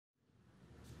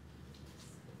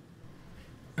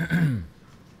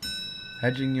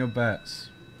Hedging your bets.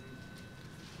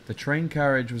 The train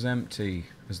carriage was empty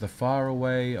as the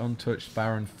far-away, untouched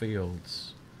barren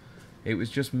fields. It was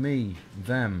just me,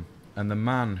 them, and the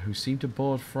man who seemed to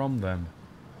board from them.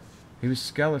 He was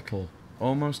skeletal,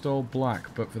 almost all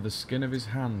black but for the skin of his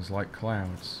hands like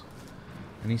clouds.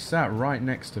 And he sat right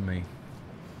next to me.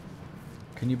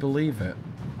 Can you believe it?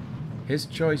 His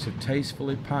choice of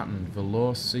tastefully patterned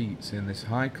velour seats in this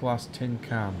high-class tin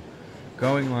can,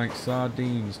 going like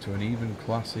sardines to an even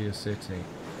classier city.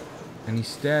 And he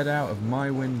stared out of my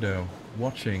window,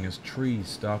 watching as trees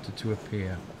started to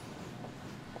appear.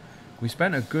 We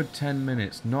spent a good 10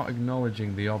 minutes not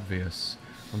acknowledging the obvious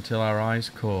until our eyes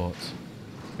caught,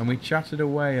 and we chatted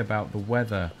away about the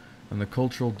weather and the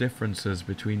cultural differences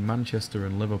between Manchester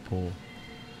and Liverpool.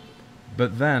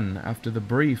 But then, after the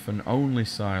brief and only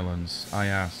silence, I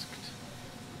asked,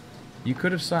 "You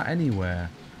could have sat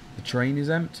anywhere. The train is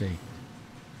empty.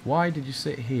 Why did you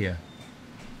sit here?"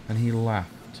 And he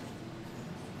laughed.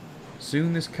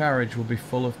 Soon this carriage will be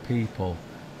full of people,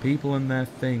 people and their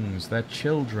things, their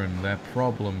children, their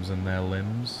problems and their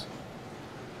limbs.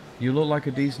 You look like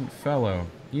a decent fellow,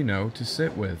 you know, to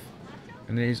sit with,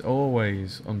 and it is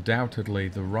always, undoubtedly,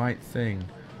 the right thing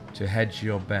to hedge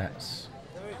your bets.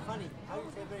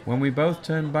 When we both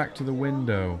turned back to the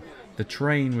window, the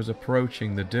train was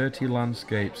approaching the dirty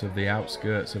landscapes of the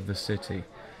outskirts of the city,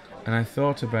 and I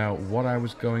thought about what I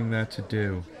was going there to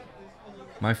do.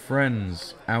 My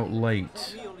friends, out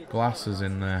late, glasses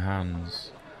in their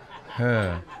hands.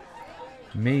 Her,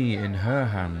 me in her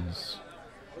hands,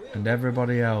 and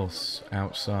everybody else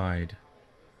outside.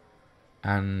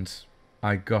 And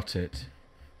I got it.